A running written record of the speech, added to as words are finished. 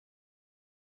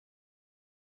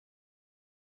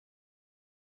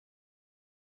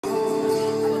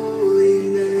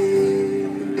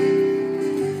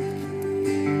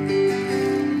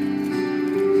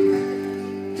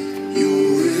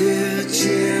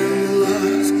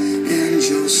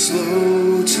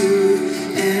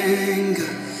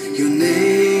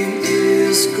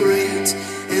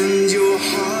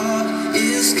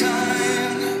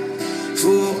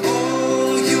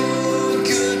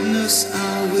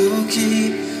will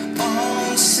keep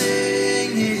on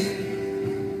singing.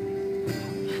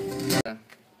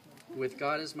 With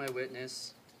God as my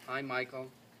witness, I, Michael,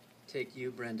 take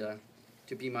you, Brenda,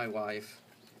 to be my wife,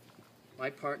 my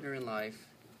partner in life,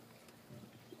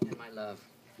 and my love.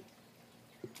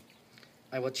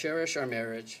 I will cherish our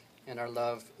marriage and our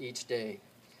love each day.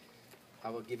 I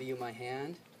will give you my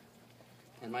hand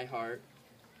and my heart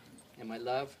and my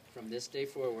love from this day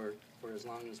forward for as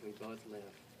long as we both live.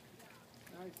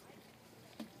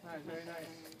 Nice, very nice.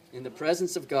 In the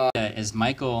presence of God. As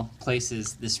Michael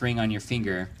places this ring on your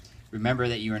finger, remember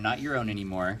that you are not your own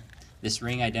anymore. This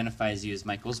ring identifies you as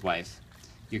Michael's wife.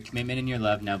 Your commitment and your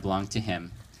love now belong to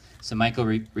him. So Michael,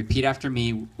 repeat after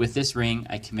me. With this ring,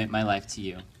 I commit my life to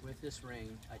you. With this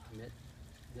ring, I commit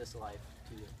this life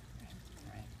to you.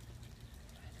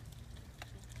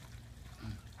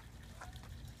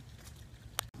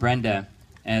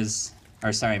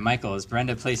 Michael, as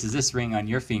Brenda places this ring on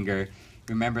your finger,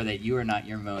 remember that you are not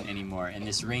your own anymore, and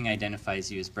this ring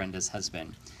identifies you as Brenda's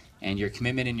husband, and your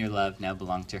commitment and your love now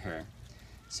belong to her.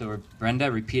 So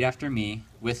Brenda, repeat after me.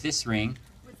 With this ring,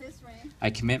 I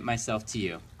commit myself to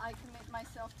you. I commit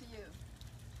myself to you.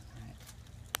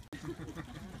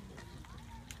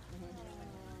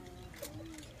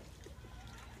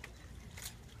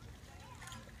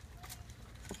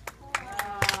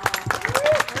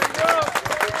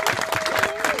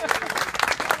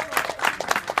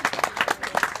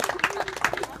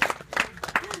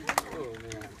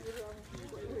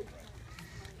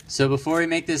 So before we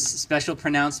make this special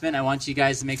pronouncement, I want you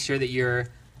guys to make sure that your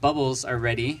bubbles are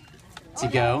ready to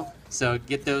go. So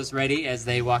get those ready as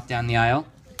they walk down the aisle.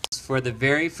 For the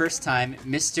very first time,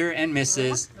 Mr. and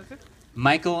Mrs.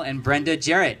 Michael and Brenda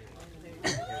Jarrett.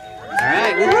 All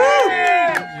right. Woo-hoo!